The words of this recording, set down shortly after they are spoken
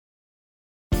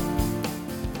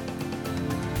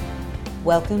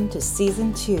Welcome to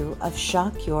Season 2 of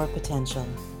Shock Your Potential.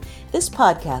 This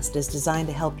podcast is designed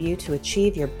to help you to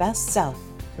achieve your best self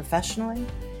professionally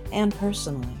and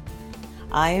personally.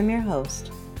 I am your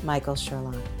host, Michael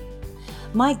Sherlock.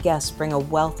 My guests bring a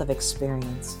wealth of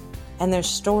experience, and their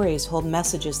stories hold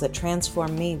messages that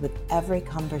transform me with every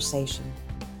conversation.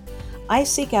 I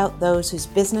seek out those whose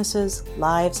businesses,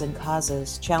 lives, and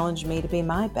causes challenge me to be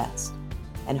my best,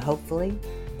 and hopefully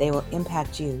they will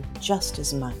impact you just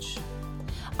as much.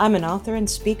 I'm an author and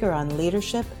speaker on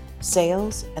leadership,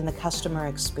 sales, and the customer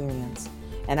experience,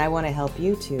 and I want to help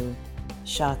you to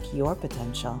shock your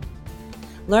potential.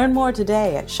 Learn more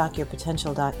today at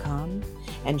shockyourpotential.com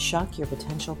and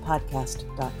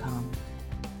shockyourpotentialpodcast.com.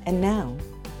 And now,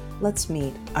 let's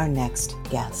meet our next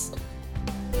guest.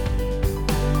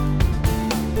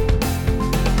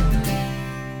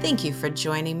 Thank you for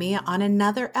joining me on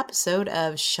another episode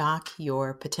of Shock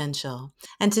Your Potential.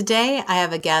 And today I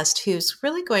have a guest who's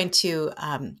really going to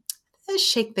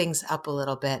shake things up a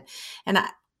little bit. And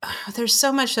there's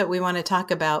so much that we want to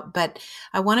talk about, but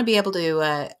I want to be able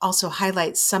to also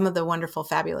highlight some of the wonderful,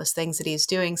 fabulous things that he's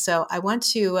doing. So I want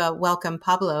to welcome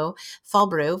Pablo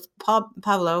Falbru.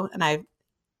 Pablo, and I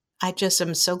just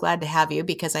am so glad to have you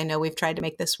because I know we've tried to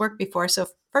make this work before. So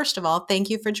first of all, thank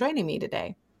you for joining me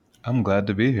today. I'm glad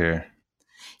to be here.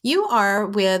 You are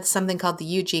with something called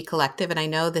the UG Collective, and I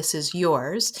know this is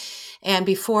yours. And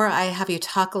before I have you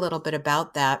talk a little bit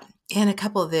about that and a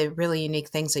couple of the really unique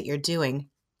things that you're doing,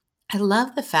 I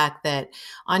love the fact that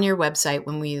on your website,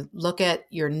 when we look at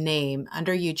your name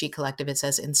under UG Collective, it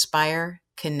says inspire,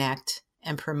 connect,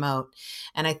 and promote.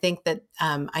 And I think that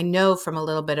I know from a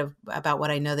little bit about what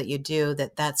I know that you do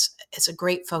it's a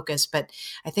great focus, but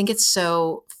I think it's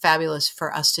so fabulous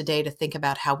for us today to think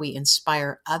about how we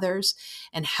inspire others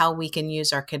and how we can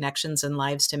use our connections and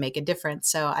lives to make a difference.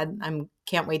 So I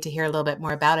can't wait to hear a little bit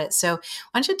more about it. So why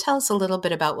don't you tell us a little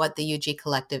bit about what the UG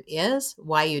Collective is,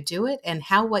 why you do it, and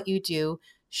how what you do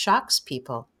shocks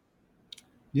people?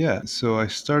 Yeah, so I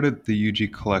started the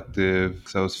UG Collective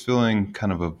because I was feeling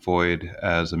kind of a void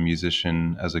as a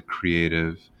musician, as a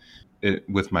creative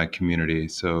with my community.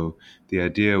 So the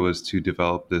idea was to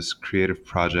develop this creative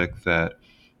project that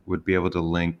would be able to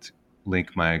link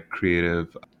my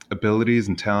creative abilities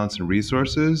and talents and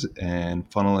resources and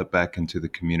funnel it back into the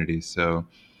community. So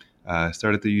I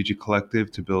started the UG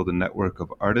Collective to build a network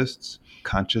of artists,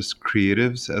 conscious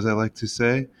creatives, as I like to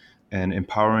say, and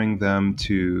empowering them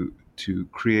to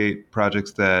create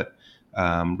projects that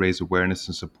raise awareness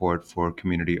and support for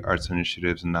community arts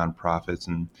initiatives and nonprofits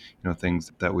and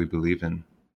things that we believe in.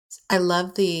 I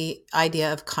love the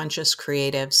idea of conscious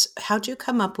creatives. How'd you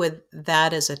come up with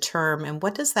that as a term, and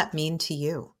what does that mean to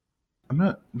you? I'm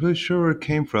not really sure where it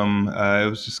came from. It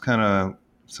was just kind of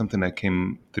something that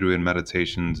came through in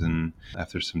meditations and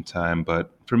after some time. But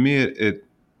for me,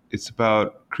 it's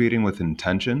about creating with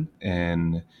intention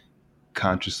and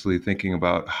consciously thinking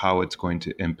about how it's going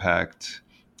to impact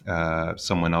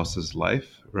someone else's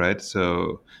life, right?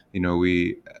 So,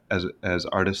 we as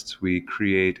artists, we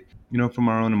create, from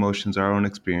our own emotions, our own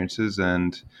experiences,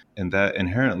 and that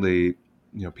inherently,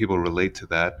 people relate to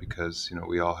that because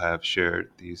we all have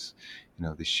shared these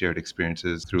shared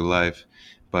experiences through life.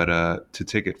 But to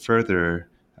take it further.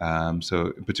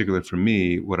 So in particular for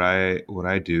me, what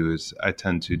I do is I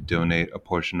tend to donate a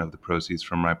portion of the proceeds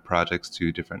from my projects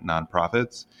to different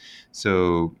nonprofits.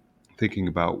 So thinking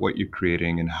about what you're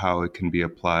creating and how it can be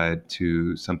applied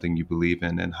to something you believe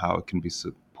in and how it can be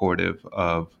supportive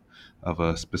of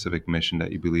a specific mission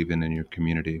that you believe in your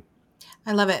community.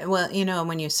 I love it. Well,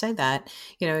 when you say that,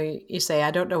 you say,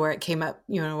 I don't know where it came up,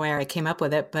 where I came up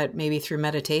with it, but maybe through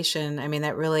meditation. I mean,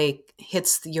 that really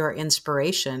hits your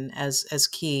inspiration as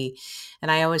key.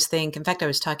 And I always think, in fact, I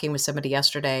was talking with somebody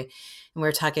yesterday and we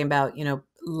were talking about,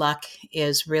 luck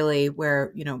is really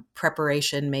where,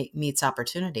 preparation meets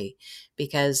opportunity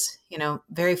because,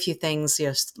 very few things,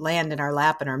 land in our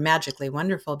lap and are magically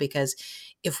wonderful because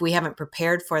if we haven't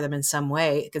prepared for them in some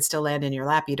way, it could still land in your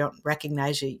lap. You don't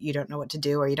recognize you don't know what to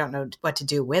do, or you don't know what to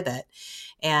do with it.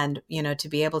 And, to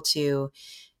be able to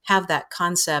have that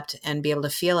concept and be able to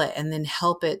feel it and then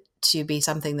help it to be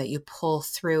something that you pull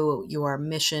through your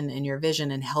mission and your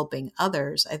vision and helping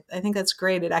others. I think that's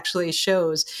great. It actually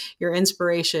shows your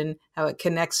inspiration, how it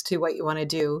connects to what you want to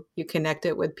do. You connect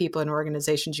it with people and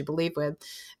organizations you believe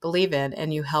in,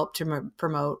 and you help to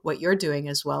promote what you're doing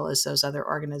as well as those other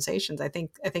organizations. I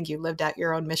think you lived out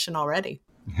your own mission already.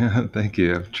 Yeah, thank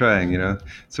you. I'm trying,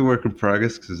 it's a work in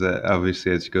progress because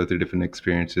obviously as you go through different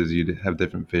experiences, you have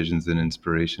different visions and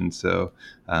inspirations. So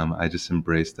I just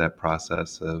embrace that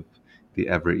process of the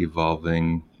ever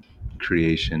evolving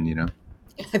creation.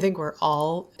 I think we're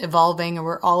all evolving and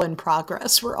we're all in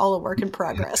progress. We're all a work in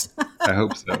progress. I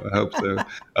hope so. I hope so.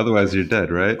 Otherwise, you're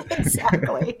dead, right?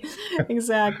 Exactly.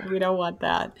 Exactly. We don't want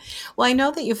that. Well, I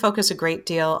know that you focus a great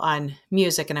deal on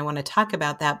music, and I want to talk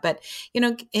about that. But,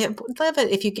 I'd love it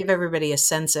if you give everybody a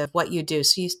sense of what you do.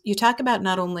 So you talk about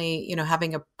not only,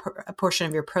 having a portion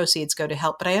of your proceeds go to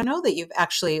help, but I know that you've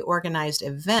actually organized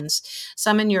events,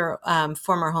 some in your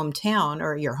former hometown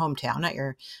or your hometown, not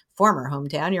your former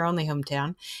hometown, your only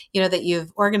hometown, that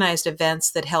you've organized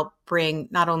events that help bring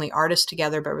not only artists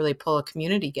together, but really pull a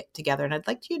community get together. And I'd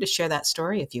like you to share that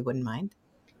story if you wouldn't mind.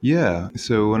 Yeah.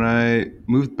 So when I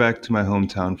moved back to my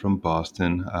hometown from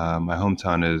Boston, my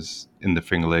hometown is in the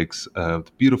Finger Lakes of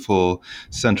the beautiful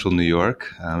central New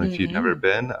York. If you've never Hmm.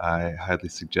 been, I highly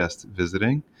suggest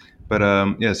visiting. But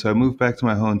yeah, so I moved back to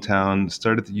my hometown,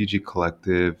 started the UG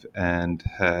Collective, and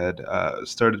had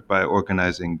started by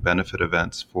organizing benefit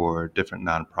events for different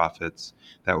nonprofits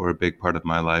that were a big part of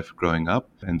my life growing up.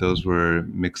 And those were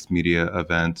mixed media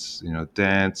events,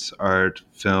 dance, art,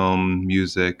 film,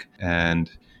 music, and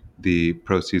the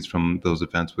proceeds from those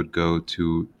events would go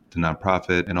to the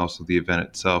nonprofit, and also the event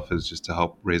itself is just to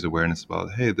help raise awareness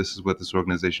about, hey, this is what this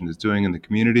organization is doing in the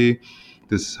community.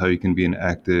 This is how you can be an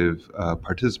active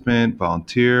participant,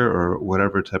 volunteer, or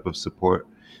whatever type of support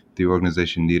the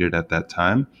organization needed at that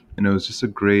time. And it was just a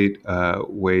great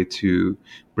way to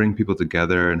bring people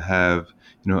together and have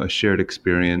a shared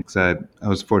experience. I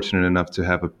was fortunate enough to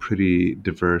have a pretty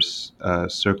diverse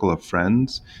circle of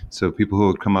friends. So people who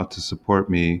would come out to support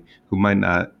me who might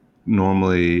not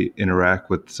normally interact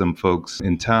with some folks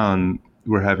in town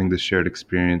were having this shared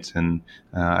experience. And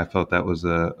I felt that was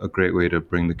a great way to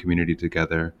bring the community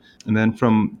together. And then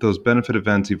from those benefit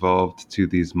events evolved to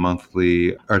these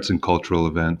monthly arts and cultural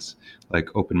events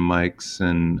like open mics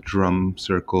and drum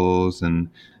circles and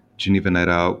Geneva Night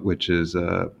Out, which is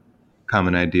a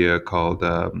common idea called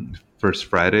First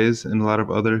Fridays in a lot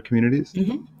of other communities.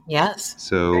 Hmm. Yes.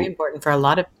 Very So important for a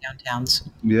lot of downtowns.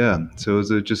 yeah, so it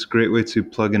was a just great way to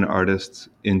plug in artists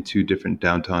into different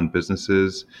downtown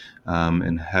businesses,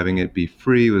 and having it be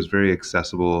free was very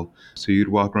accessible. So you'd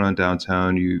walk around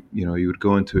downtown, you would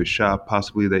go into a shop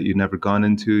possibly that you'd never gone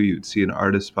into, you'd see an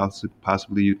artist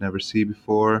possibly you'd never see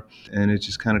before, and it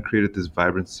just kind of created this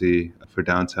vibrancy for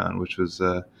downtown, which was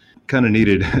kind of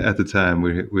needed at the time.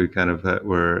 We kind of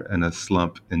were in a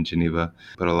slump in Geneva,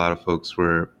 but a lot of folks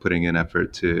were putting in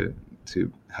effort to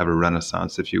have a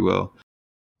renaissance, if you will.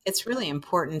 It's really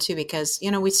important too because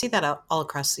we see that all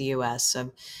across the U.S.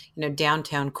 of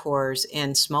downtown cores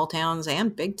in small towns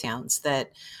and big towns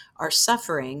that are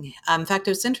suffering. In fact,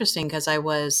 it was interesting because I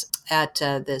was at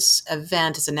this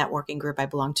event as a networking group I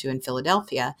belong to in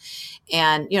Philadelphia,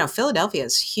 and Philadelphia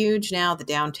is huge now. The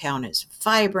downtown is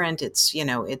vibrant. It's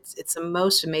the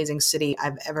most amazing city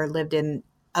I've ever lived in,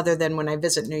 other than when I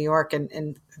visit New York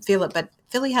and feel it. But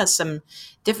Philly has some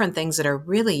different things that are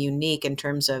really unique in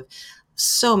terms of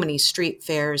so many street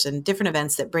fairs and different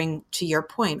events that bring, to your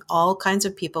point, all kinds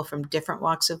of people from different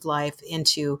walks of life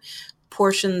into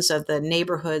portions of the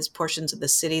neighborhoods, portions of the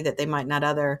city that they might not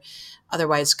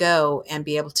otherwise go, and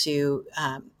be able to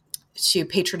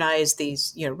patronize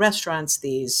these restaurants,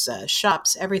 these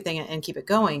shops, everything, and keep it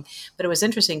going. But it was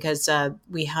interesting because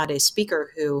we had a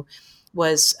speaker who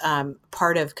was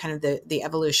part of kind of the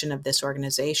evolution of this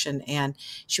organization, and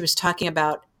she was talking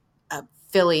about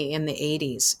Philly in the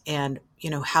 80s and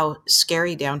how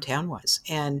scary downtown was,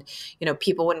 and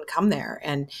people wouldn't come there,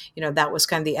 and that was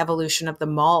kind of the evolution of the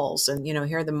malls, and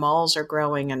here the malls are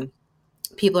growing and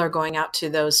people are going out to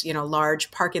those large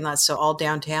parking lots, so all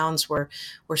downtowns were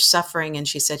suffering. And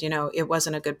she said it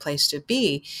wasn't a good place to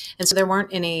be, and so there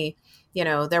weren't any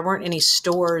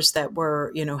stores that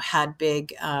were had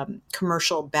big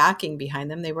commercial backing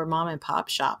behind them. They were mom and pop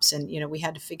shops, and we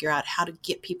had to figure out how to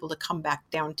get people to come back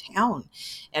downtown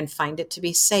and find it to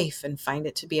be safe and find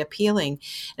it to be appealing.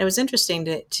 And it was interesting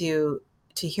to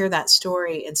hear that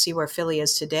story and see where Philly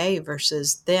is today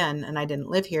versus then. And I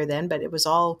didn't live here then, but it was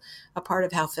all a part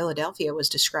of how Philadelphia was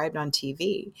described on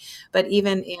TV. But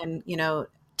even in,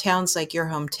 towns like your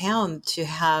hometown, to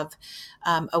have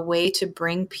a way to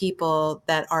bring people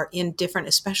that are in different,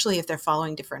 especially if they're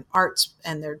following different arts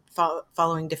and they're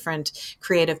following different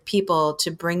creative people,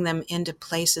 to bring them into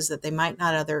places that they might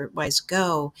not otherwise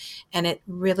go. And it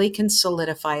really can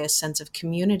solidify a sense of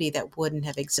community that wouldn't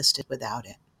have existed without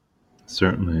it.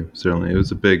 Certainly, certainly. It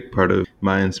was a big part of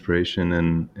my inspiration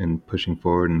and pushing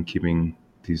forward and keeping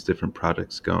these different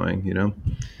projects going.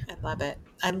 I love it.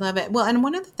 I love it. Well, and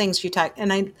one of the things you talk,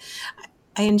 and I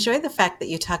enjoy the fact that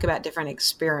you talk about different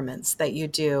experiments that you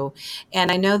do.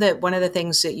 And I know that one of the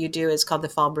things that you do is called the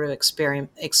Falbru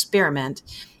experiment.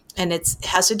 and it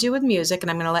has to do with music.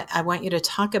 And I want you to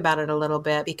talk about it a little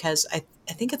bit because I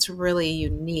think it's really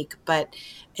unique, but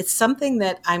it's something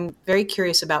that I'm very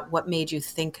curious about what made you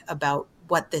think about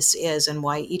what this is and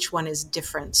why each one is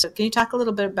different. So can you talk a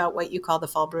little bit about what you call the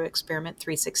Falbru Experiment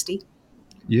 360?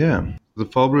 Yeah. The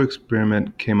Falbru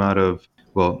experiment came out of,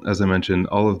 well, as I mentioned,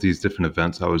 all of these different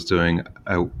events I was doing.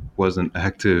 I wasn't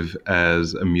active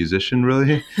as a musician,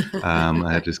 really.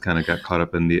 I had just kind of got caught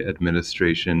up in the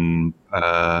administration,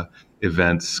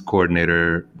 events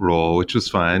coordinator role, which was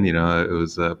fine. You know, it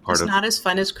was part It's of, not as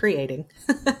fun as creating.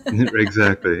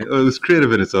 exactly. It was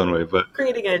creative in its own way, but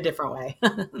Creating in a different way.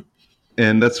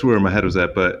 and that's where my head was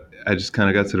at. But I just kind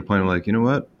of got to the point of like, you know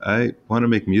what, I want to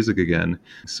make music again.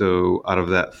 So out of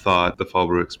that thought, the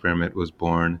Falbru experiment was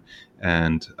born.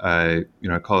 And I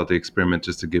call it the experiment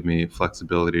just to give me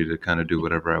flexibility to kind of do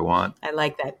whatever I want. I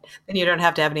like that. Then you don't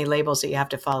have to have any labels that you have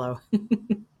to follow.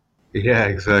 Yeah,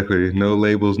 exactly. No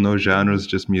labels, no genres,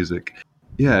 just music.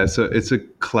 Yeah, so it's a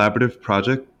collaborative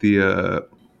project. The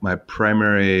My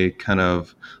primary kind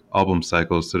of album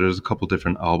cycles. So there's a couple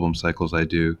different album cycles I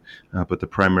do, but the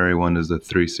primary one is the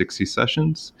 360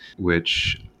 sessions,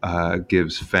 which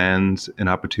gives fans an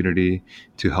opportunity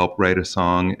to help write a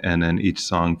song, and then each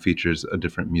song features a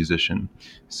different musician.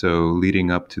 So leading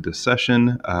up to the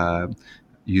session,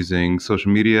 using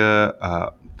social media,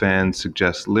 fans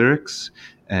suggest lyrics,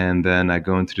 and then I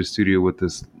go into the studio with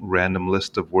this random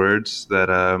list of words that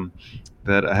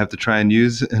I have to try and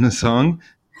use in a song.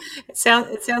 It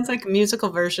sounds like a musical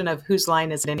version of Whose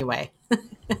Line Is It Anyway?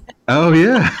 Oh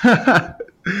yeah,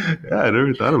 yeah, I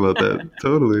never thought about that.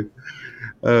 Totally.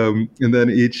 And then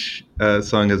each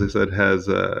song, as I said, has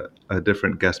a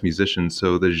different guest musician,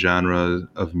 so the genre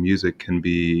of music can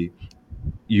be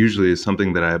usually is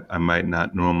something that I might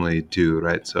not normally do,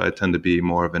 right? So I tend to be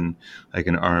more of an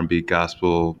R&B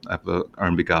gospel. I have a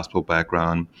R&B gospel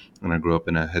background, and I grew up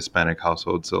in a Hispanic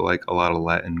household, so like a lot of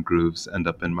Latin grooves end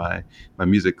up in my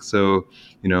music. So,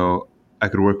 you know, I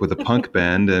could work with a punk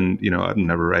band, and I'd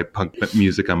never write punk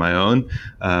music on my own.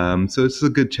 So it's a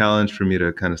good challenge for me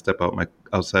to kind of step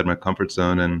outside my comfort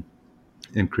zone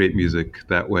and create music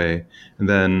that way. And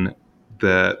then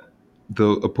that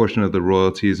a portion of the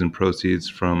royalties and proceeds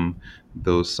from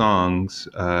those songs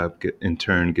in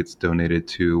turn gets donated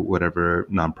to whatever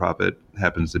nonprofit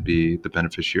happens to be the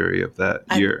beneficiary of that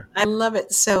I year. I love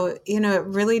it. So, it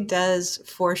really does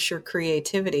force your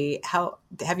creativity. How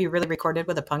have you really recorded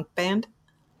with a punk band?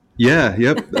 Yeah,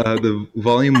 yep. The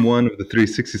volume one of the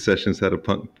 360 sessions had a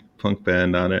punk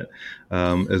band on it,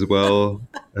 as well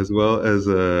as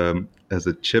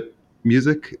a chip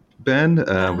music band, which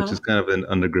Uh-huh. is kind of an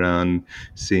underground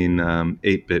scene,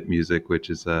 8-bit music, which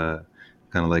is kind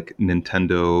of like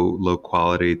Nintendo low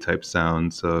quality type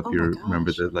sound. So if Oh my you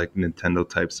remember gosh. the like Nintendo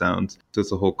type sounds, so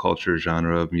it's a whole culture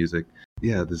genre of music.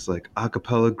 Yeah, there's like a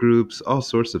cappella groups, all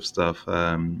sorts of stuff.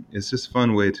 It's just a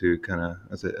fun way to kind of,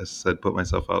 as I said, put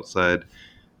myself outside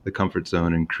the comfort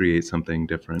zone and create something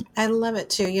different. I love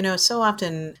it too. So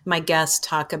often my guests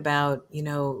talk about,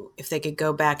 if they could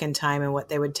go back in time and what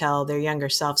they would tell their younger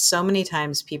self. So many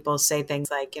times people say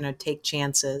things like, take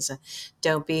chances,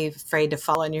 don't be afraid to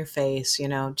fall on your face,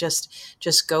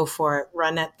 just go for it,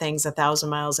 run at things 1,000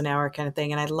 miles an hour kind of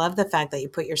thing. And I love the fact that you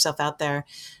put yourself out there,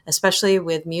 especially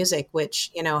with music,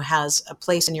 which, has a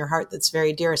place in your heart that's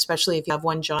very dear, especially if you have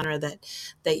one genre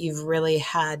that you've really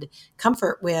had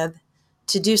comfort with,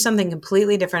 to do something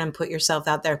completely different and put yourself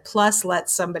out there, plus let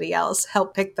somebody else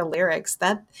help pick the lyrics.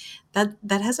 That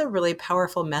has a really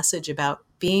powerful message about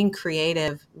being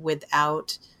creative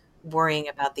without worrying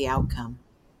about the outcome.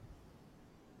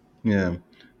 Yeah.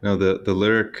 No, the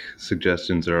lyric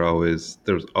suggestions are always,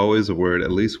 there's always a word, at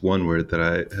least one word that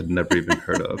I had never even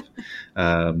heard of.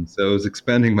 So it was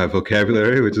expanding my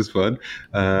vocabulary, which is fun.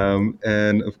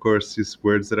 And of course, just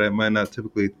words that I might not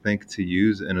typically think to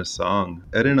use in a song.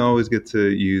 I didn't always get to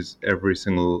use every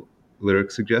single lyric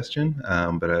suggestion,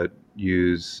 but I'd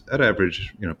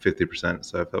average, 50%.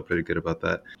 So I felt pretty good about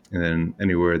that. And then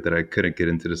any word that I couldn't get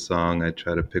into the song, I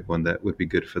try to pick one that would be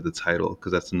good for the title,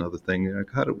 because that's another thing. Like,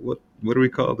 what do we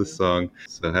call this song?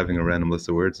 So having a random list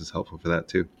of words is helpful for that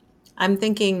too. I'm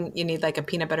thinking you need like a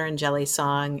peanut butter and jelly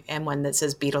song and one that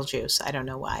says Beetlejuice. I don't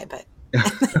know why, but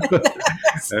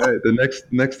All right, the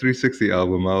next 360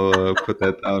 album, I'll put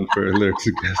that down for lyric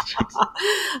suggestions.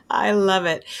 I love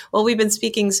it. Well, we've been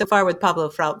speaking so far with Pablo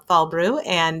Falbru,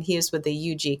 and he's with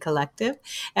the UG Collective.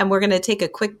 And we're going to take a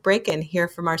quick break and hear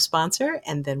from our sponsor,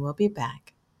 and then we'll be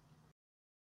back.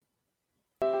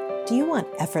 Do you want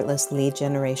effortless lead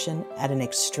generation at an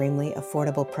extremely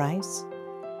affordable price?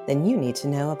 Then you need to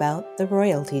know about the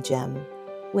Royalty Gem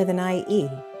with an IE,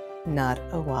 not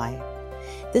a Y.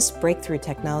 This breakthrough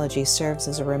technology serves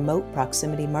as a remote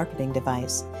proximity marketing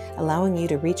device, allowing you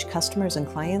to reach customers and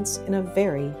clients in a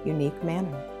very unique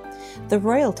manner. The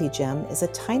Royalty Gem is a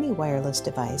tiny wireless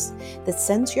device that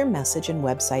sends your message and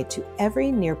website to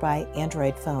every nearby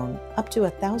Android phone up to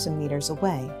 1,000 meters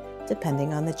away,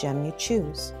 depending on the gem you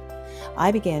choose.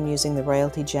 I began using the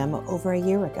Royalty Gem over a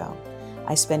year ago.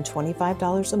 I spend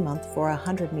 $25 a month for a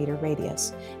 100-meter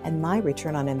radius, and my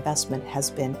return on investment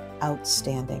has been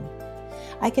outstanding.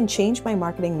 I can change my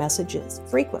marketing messages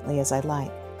frequently as I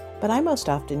like, but I most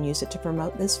often use it to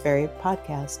promote this very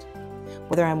podcast.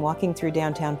 Whether I'm walking through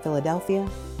downtown Philadelphia,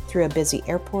 through a busy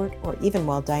airport, or even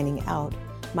while dining out,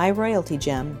 my Royalty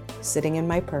Gem, sitting in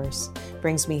my purse,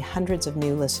 brings me hundreds of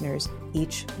new listeners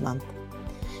each month.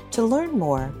 To learn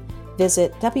more,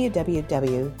 visit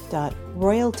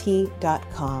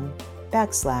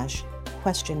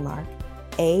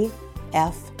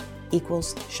www.royalty.com/AF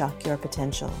equals shock your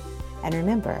potential. And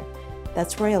remember,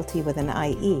 that's royalty with an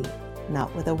IE,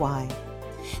 not with a Y.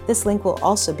 This link will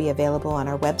also be available on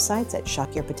our websites at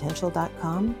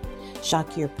shockyourpotential.com,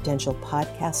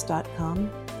 shockyourpotentialpodcast.com,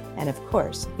 and of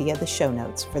course, via the show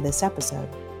notes for this episode.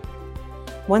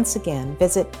 Once again,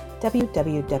 visit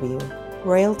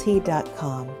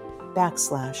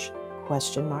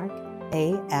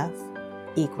www.royalty.com/AF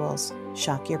equals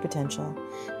shock your potential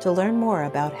to learn more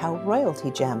about how Royalty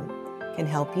Gem can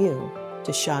help you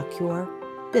to shock your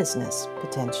business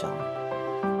potential.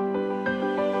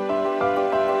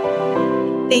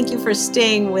 Thank you for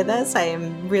staying with us. I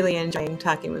am really enjoying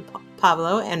talking with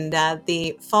Pablo, and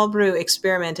the Falbru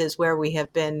experiment is where we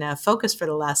have been focused for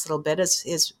the last little bit as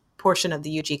his portion of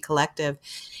the UG Collective.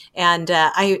 And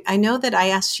I know that I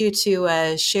asked you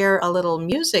to share a little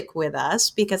music with us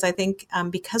because I think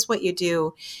because what you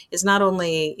do is not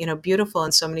only beautiful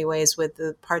in so many ways with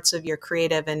the parts of your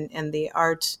creative and the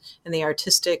art and the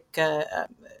artistic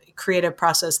creative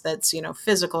process that's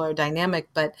physical or dynamic,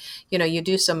 but you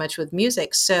do so much with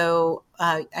music. So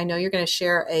I know you're going to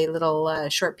share a little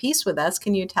short piece with us.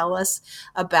 Can you tell us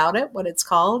about it, what it's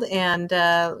called, and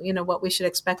what we should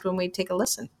expect when we take a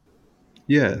listen?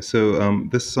 Yeah, so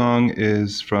this song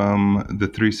is from the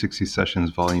 360 Sessions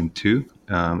Volume 2.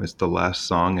 It's the last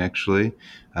song, actually.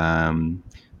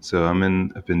 So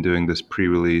I've been doing this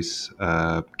pre-release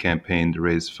campaign to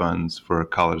raise funds for a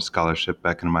college scholarship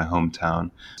back in my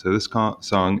hometown. So this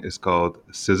song is called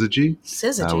Syzygy.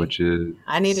 Syzygy. Which is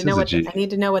I need to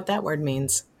know what that word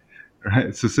means.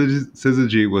 Right. So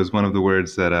syzygy was one of the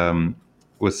words that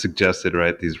was suggested,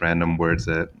 right? These random words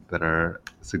that are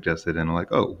suggested, and I'm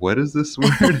like, oh, what is this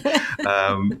word?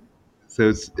 So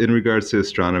it's in regards to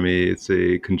astronomy. It's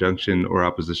a conjunction or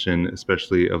opposition,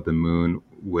 especially of the moon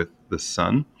with the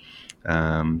sun.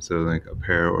 So like a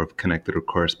pair of connected or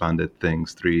corresponded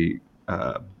things, three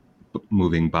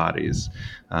moving bodies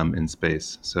in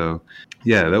space. So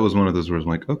yeah, that was one of those words.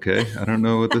 I'm like, okay, I don't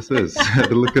know what this is. I had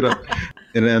to look it up.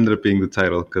 And it ended up being the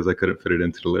title because I couldn't fit it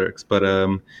into the lyrics. But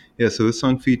yeah, so this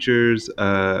song features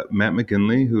Matt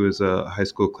McGinley, who is a high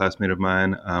school classmate of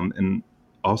mine, and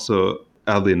also,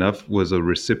 oddly enough, was a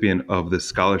recipient of this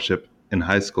scholarship in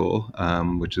high school,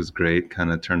 which is great.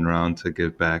 Kind of turned around to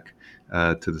give back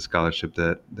to the scholarship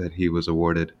that he was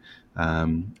awarded.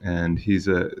 And he's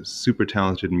a super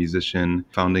talented musician,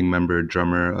 founding member,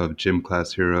 drummer of Gym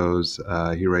Class Heroes.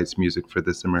 He writes music for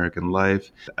This American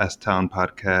Life, S-Town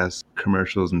podcast,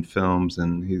 commercials and films,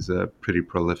 and he's a pretty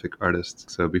prolific artist.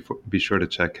 So be sure to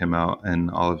check him out and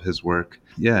all of his work.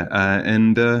 Yeah,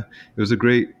 and it was a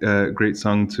great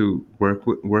song to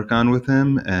work on with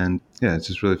him, and yeah, it's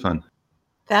just really fun.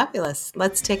 Fabulous.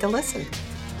 Let's take a listen.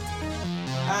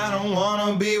 I don't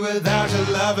wanna be without your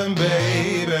loving,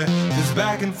 baby. This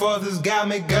back and forth has got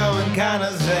me going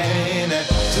kinda zany.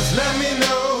 Just let me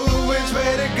know which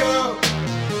way to go.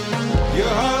 You're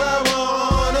all I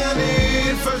wanna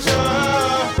need for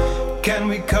sure. Can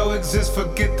we coexist,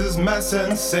 forget this mess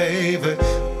and save it?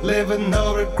 Live with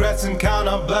no regrets and count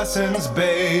our blessings,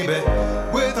 baby.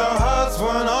 With our hearts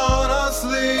worn on our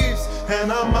sleeves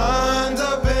and our minds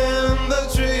up in the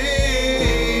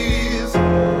trees.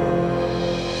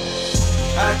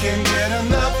 I can't get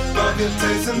enough of your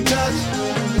taste and touch.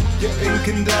 Your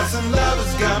incandescent love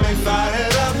has got me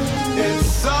fired up.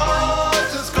 It's all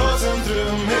just coursing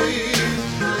through me,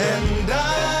 and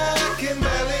I can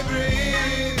barely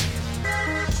breathe.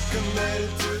 Committed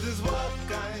to this walk,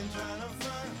 I ain't trying to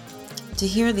find. To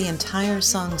hear the entire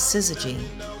song Syzygy,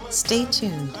 stay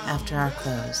tuned after our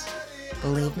close.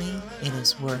 Believe me, it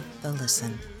is worth the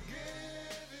listen.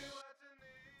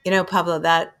 Pablo,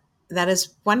 that That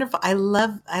is wonderful. I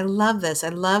love this. I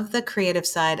love the creative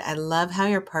side. I love how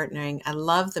you're partnering. I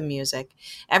love the music.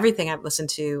 Everything I've listened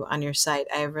to on your site,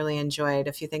 I have really enjoyed.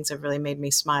 A few things have really made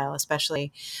me smile,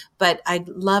 especially. But I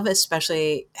love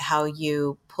especially how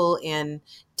you pull in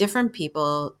different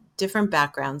people, different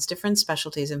backgrounds, different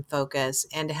specialties and focus,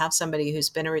 and to have somebody who's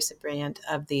been a recipient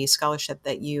of the scholarship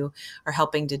that you are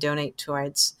helping to donate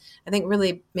towards, I think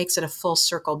really makes it a full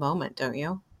circle moment, don't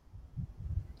you?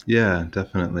 Yeah,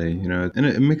 definitely. And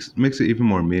it makes it even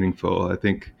more meaningful. I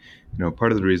think,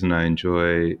 part of the reason I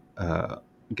enjoy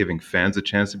giving fans a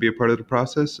chance to be a part of the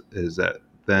process is that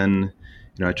then,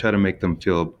 I try to make them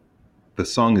feel the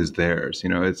song is theirs.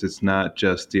 It's not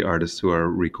just the artists who are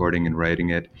recording and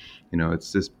writing it.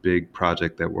 It's this big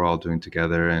project that we're all doing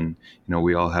together, and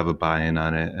we all have a buy-in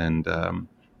on it, and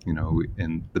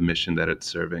and the mission that it's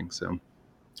serving. So.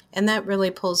 And that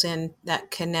really pulls in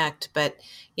that connect. But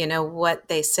what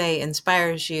they say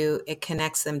inspires you. It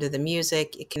connects them to the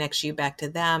music. It connects you back to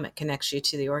them. It connects you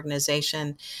to the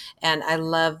organization. And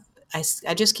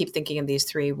I just keep thinking of these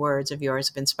three words of yours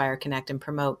of inspire, connect, and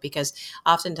promote, because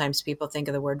oftentimes people think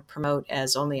of the word promote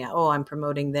as only, oh, I'm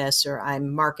promoting this, or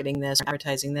I'm marketing this, or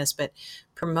advertising this. But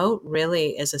promote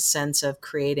really is a sense of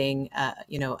creating,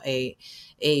 a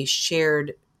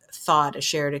shared thought, a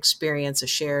shared experience, a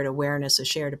shared awareness, a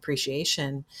shared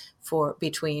appreciation for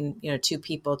between, two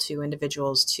people, two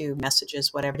individuals, two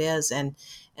messages, whatever it is. And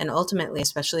ultimately,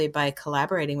 especially by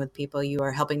collaborating with people, you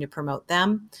are helping to promote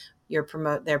them.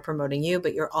 They're promoting you,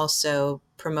 but you're also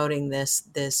promoting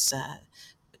this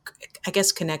I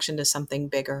guess connection to something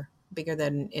bigger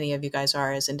than any of you guys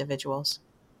are as individuals.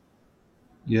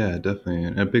 Yeah, definitely.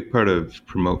 And a big part of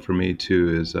promote for me too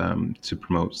is to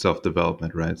promote self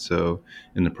development, right? So,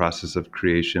 in the process of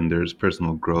creation, there's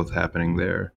personal growth happening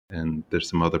there. And there's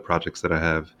some other projects that I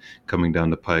have coming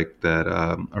down the pike that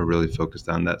are really focused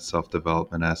on that self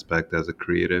development aspect as a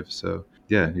creative. So,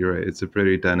 yeah, you're right. It's a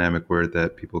pretty dynamic word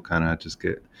that people kind of just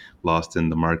get lost in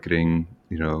the marketing,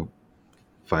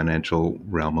 financial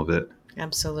realm of it.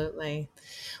 Absolutely.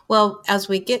 Well, as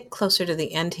we get closer to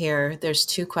the end here, there's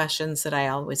two questions that I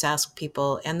always ask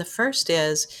people. And the first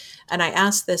is, and I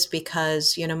ask this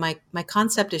because, my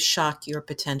concept is shock your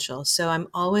potential. So I'm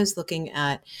always looking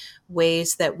at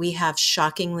ways that we have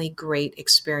shockingly great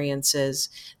experiences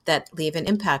that leave an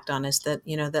impact on us, that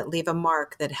leave a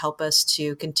mark, that help us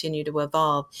to continue to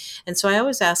evolve. And so I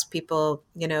always ask people,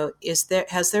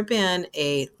 has there been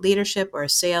a leadership or a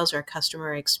sales or a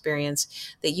customer experience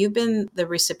that you've been the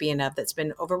recipient of that's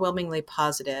been overwhelmingly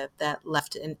positive, that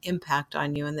left an impact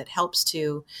on you, and that helps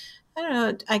to, I don't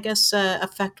know, I guess,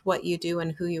 affect what you do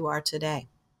and who you are today?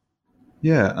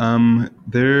 Yeah,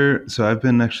 so I've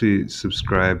been actually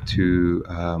subscribed to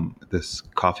this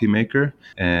coffee maker,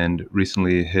 and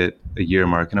recently hit a year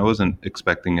mark. And I wasn't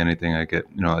expecting anything. I get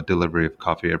a delivery of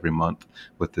coffee every month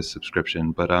with this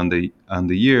subscription. But on the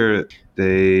year,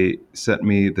 they sent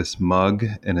me this mug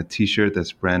and a T-shirt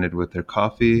that's branded with their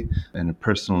coffee and a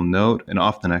personal note. And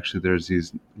often, actually, there's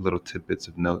these little tidbits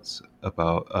of notes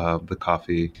about the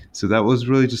coffee. So that was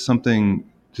really just something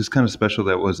just kind of special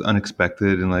that was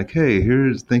unexpected, and like, hey,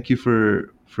 thank you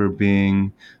for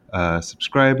being a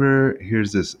subscriber.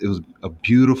 Here's this. It was a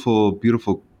beautiful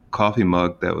coffee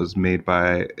mug that was made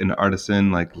by an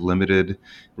artisan, like limited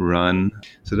run.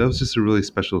 So that was just a really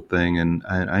special thing, and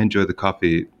I enjoy the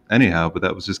coffee anyhow, but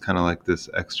that was just kind of like this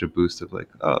extra boost of like,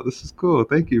 oh, this is cool,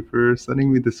 thank you for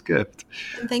sending me this gift.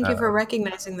 And thank you for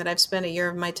recognizing that I've spent a year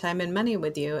of my time and money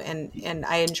with you, and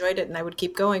I enjoyed it, and I would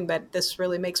keep going, but this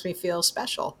really makes me feel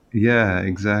special. Yeah,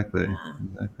 exactly. Yeah,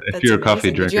 If that's you're a coffee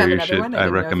amazing. Did you drinker, have another one? I I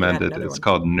didn't know if you recommend had it. another It's one.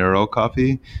 called Neuro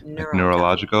Coffee, like Neuro coffee.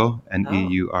 neurological, Oh,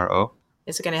 Neuro.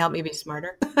 is it going to help me be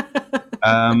smarter?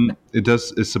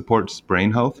 It supports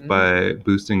brain health Mm, by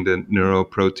boosting the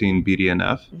neuroprotein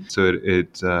BDNF. mm. So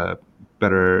it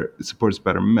supports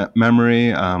better memory.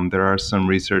 There are some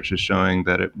research showing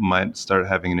that it might start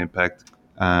having an impact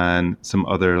on some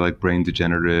other like brain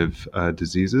degenerative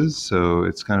diseases. So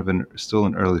it's kind of still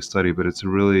an early study, but it's a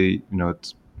really,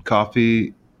 it's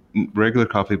coffee, regular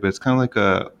coffee, but it's kind of like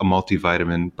a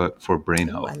multivitamin, but for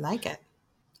brain Oh, I health. like it.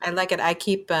 I like it. I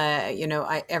keep,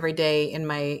 I every day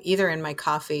either in my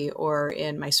coffee or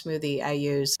in my smoothie, I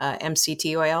use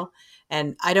MCT oil.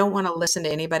 And I don't want to listen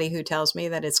to anybody who tells me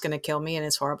that it's going to kill me and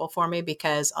it's horrible for me,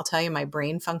 because I'll tell you, my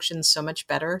brain functions so much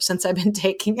better since I've been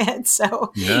taking it.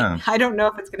 So Yeah. I don't know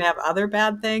if it's going to have other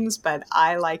bad things, but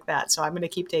I like that. So I'm going to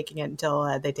keep taking it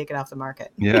until they take it off the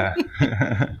market. Yeah.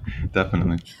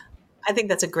 Definitely. I think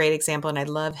that's a great example. And I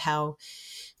love how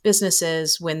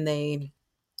businesses, when they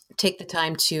take the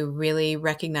time to really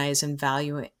recognize and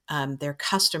value their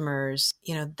customers,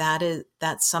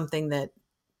 that's something that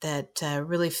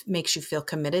really makes you feel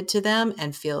committed to them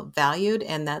and feel valued.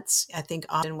 And that's, I think,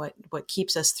 often what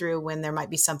keeps us through when there might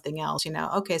be something else,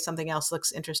 okay, something else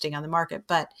looks interesting on the market,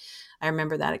 but I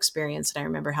remember that experience and I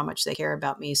remember how much they care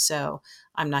about me. So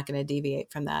I'm not going to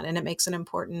deviate from that. And it makes an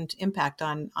important impact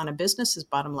on a business's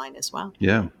bottom line as well.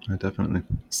 Yeah, definitely.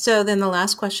 So then the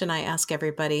last question I ask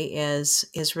everybody is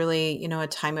really, a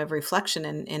time of reflection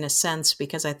in a sense,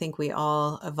 because I think we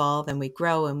all evolve and we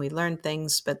grow and we learn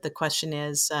things. But the question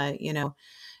is,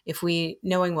 if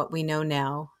knowing what we know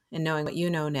now and knowing what you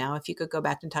know now, if you could go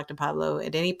back and talk to Pablo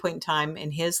at any point in time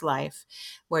in his life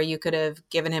where you could have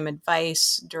given him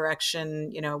advice,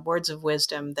 direction, words of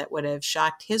wisdom that would have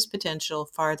shocked his potential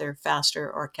farther,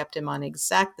 faster, or kept him on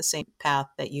exact the same path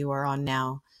that you are on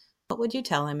now, what would you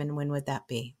tell him and when would that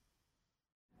be?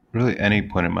 Really any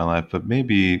point in my life, but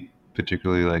maybe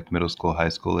particularly like middle school, high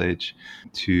school age,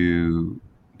 to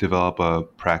develop a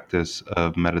practice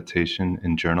of meditation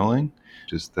and journaling,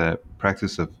 just that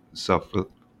practice of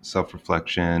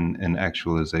self-reflection and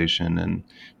actualization, and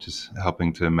just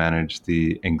helping to manage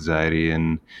the anxiety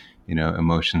and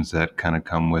emotions that kind of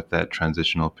come with that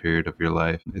transitional period of your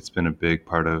life. It's been a big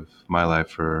part of my life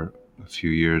for a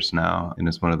few years now, and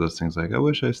it's one of those things like I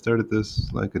wish I started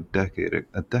this like a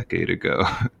decade ago.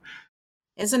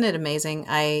 Isn't it amazing?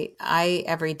 I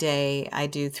every day I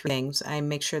do three things. I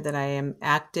make sure that I am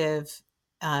active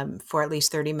for at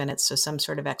least 30 minutes. So some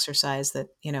sort of exercise that,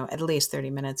 at least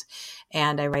 30 minutes.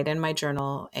 And I write in my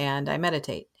journal and I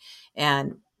meditate.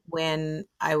 And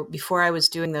before I was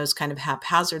doing those kind of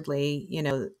haphazardly,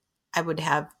 I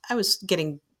was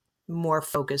getting more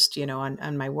focused,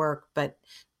 on my work, but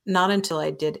not until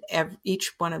I did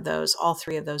each one of those, all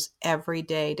three of those every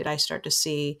day, did I start to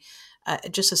see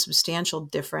just a substantial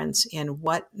difference in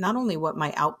not only what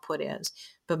my output is,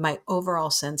 but my overall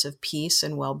sense of peace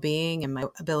and well-being and my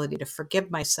ability to forgive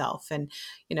myself and,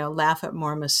 laugh at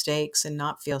more mistakes and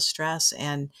not feel stress.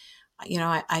 And,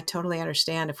 I totally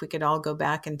understand if we could all go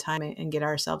back in time and get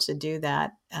ourselves to do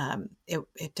that,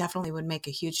 it definitely would make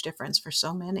a huge difference for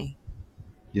so many.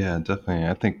 Yeah, definitely.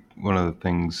 I think one of the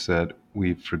things that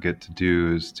we forget to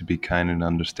do is to be kind and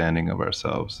understanding of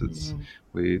ourselves.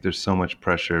 There's so much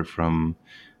pressure from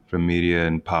media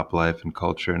and pop life and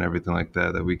culture and everything like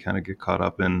that that we kind of get caught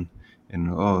up in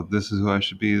oh, this is who I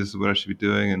should be, this is what I should be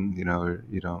doing, and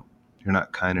you're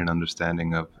not kind and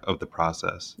understanding of the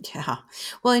process. Yeah.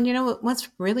 Well, and what's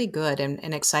really good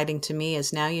and exciting to me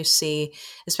is now you see,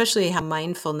 especially how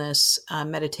mindfulness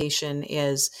meditation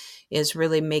is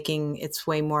really making its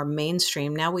way more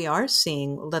mainstream. Now we are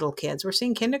seeing little kids, we're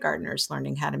seeing kindergartners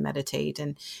learning how to meditate,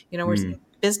 and we're seeing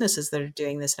businesses that are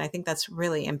doing this. And I think that's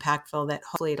really impactful, that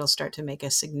hopefully it'll start to make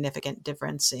a significant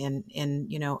difference in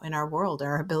our world,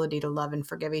 our ability to love and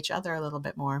forgive each other a little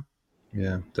bit more.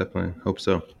 Yeah, definitely. Hope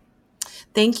so.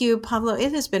 Thank you, Pablo.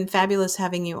 It has been fabulous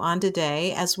having you on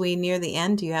today. As we near the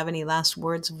end, do you have any last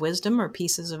words of wisdom or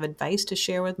pieces of advice to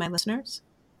share with my listeners?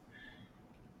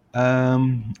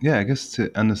 Yeah, I guess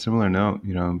on a similar note,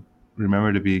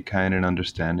 remember to be kind and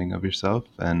understanding of yourself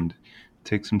and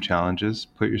take some challenges,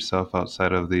 put yourself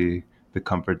outside of the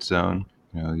comfort zone.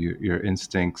 Your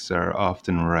instincts are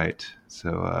often right.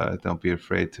 So don't be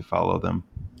afraid to follow them.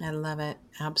 I love it.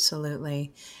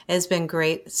 Absolutely. It's been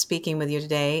great speaking with you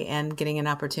today and getting an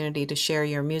opportunity to share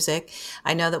your music.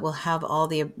 I know that we'll have all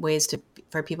the ways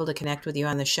for people to connect with you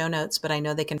on the show notes, but I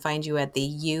know they can find you at the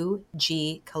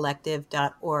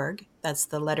ugcollective.org. That's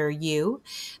the letter U,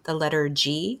 the letter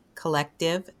G,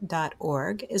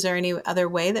 collective.org. Is there any other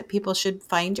way that people should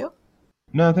find you?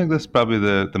 No, I think that's probably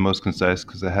the most concise,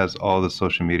 because it has all the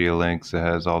social media links, it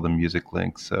has all the music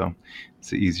links, so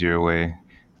it's an easier way.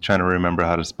 Trying to remember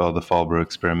how to spell the Falbru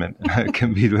experiment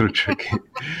can be a little tricky.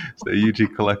 So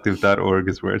ugcollective.org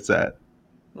is where it's at.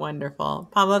 Wonderful.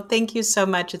 Pablo, thank you so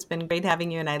much. It's been great having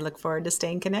you, and I look forward to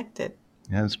staying connected.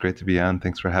 Yeah, it's great to be on.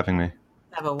 Thanks for having me.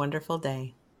 Have a wonderful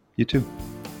day. You too.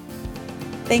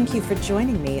 Thank you for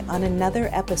joining me on another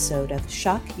episode of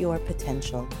Shock Your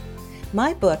Potential.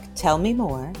 My book, Tell Me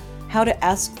More, How to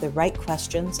Ask the Right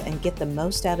Questions and Get the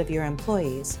Most Out of Your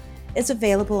Employees, is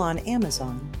available on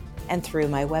Amazon and through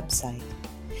my website.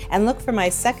 And look for my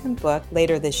second book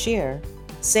later this year,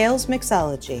 Sales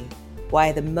Mixology,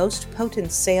 Why the Most Potent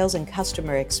Sales and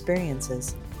Customer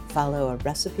Experiences Follow a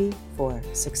Recipe for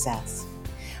Success.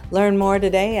 Learn more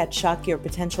today at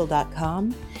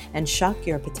shockyourpotential.com and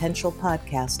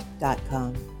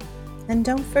shockyourpotentialpodcast.com. And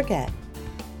don't forget,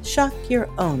 shock your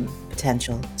own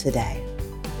potential today.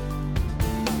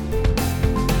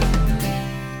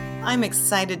 I'm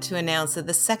excited to announce that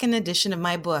the second edition of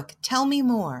my book, Tell Me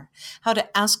More, How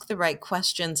to Ask the Right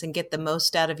Questions and Get the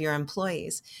Most Out of Your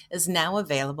Employees, is now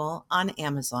available on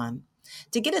Amazon.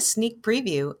 To get a sneak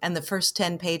preview and the first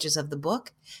 10 pages of the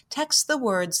book, text the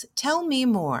words Tell Me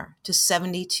More to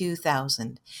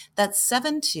 72,000. That's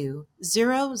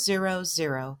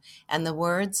 72000 and the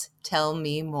words Tell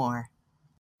Me More.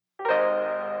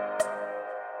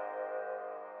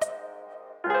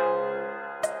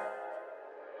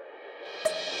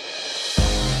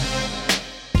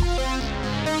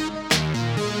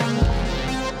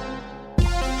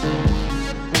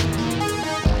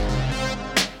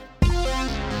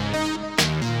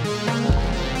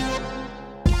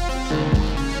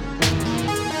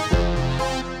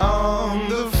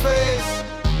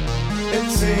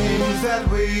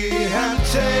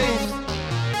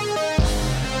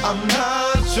 I'm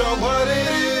not sure what it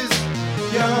is.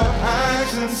 Your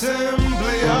actions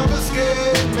simply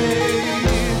obfuscate me.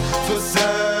 For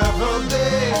several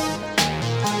days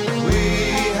we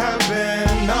have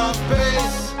been off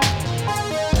base.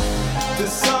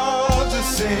 This all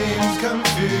just seems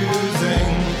confusing.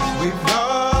 We've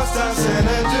lost our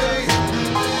synergy.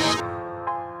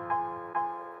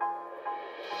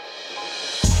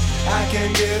 I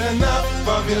can't get enough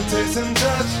of your taste and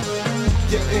touch.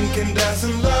 Your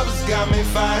incandescent love has got me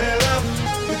fired up.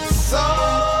 It's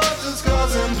all just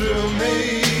coursing through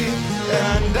me,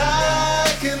 and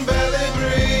I can barely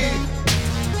breathe.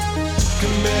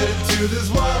 Committed to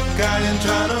this walk, I ain't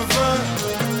trying to front.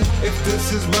 If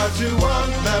this is what you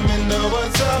want, let me know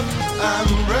what's up.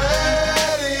 I'm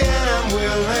ready and I'm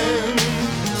willing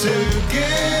to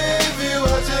give you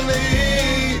what you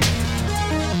need.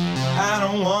 I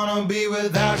don't wanna be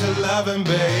without your loving,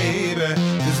 baby.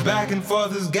 This back and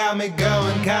forth has got me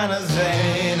going kinda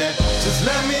zany. Just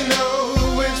let me know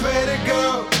which way to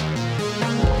go.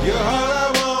 You're all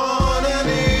I want and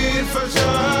need for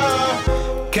sure.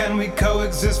 Can we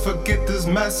coexist, forget this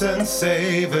mess and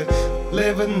save it?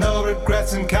 Live with no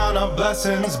regrets and count our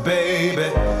blessings,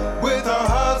 baby. With our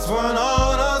hearts worn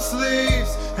on our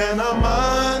sleeves and our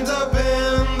minds up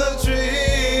in the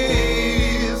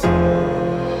trees.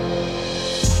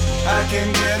 I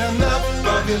can't get enough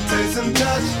of your taste and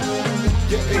touch.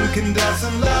 Your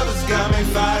incandescent love has got me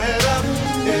fired up.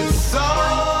 It's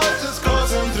all just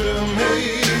coursing through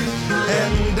me,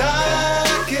 and I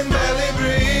can barely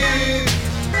breathe.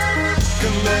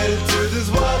 Committed to this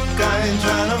walk, I ain't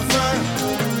trying to front.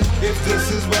 If this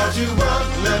is what you want,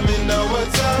 let me know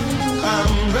what's up.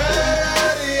 I'm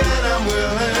ready and I'm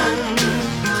willing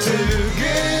to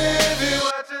give you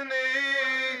what you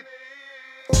need.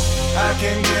 I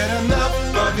can't get enough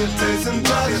of your taste and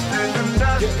touch.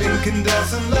 Your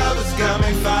incandescent love has got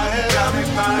me fired up.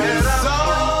 It's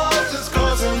all just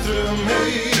coursing through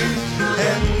me,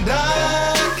 and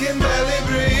I can barely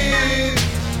breathe.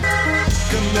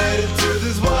 Committed to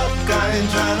this walk, I ain't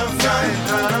trying to front.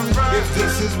 If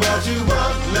this is what you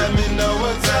want, let me know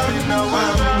what's up.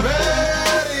 I'm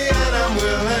ready and I'm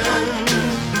willing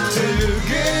to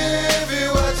give you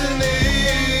what you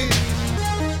need.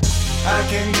 I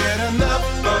can't get enough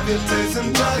of your taste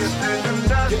and touch.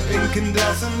 Your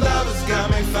incandescent love has got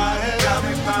me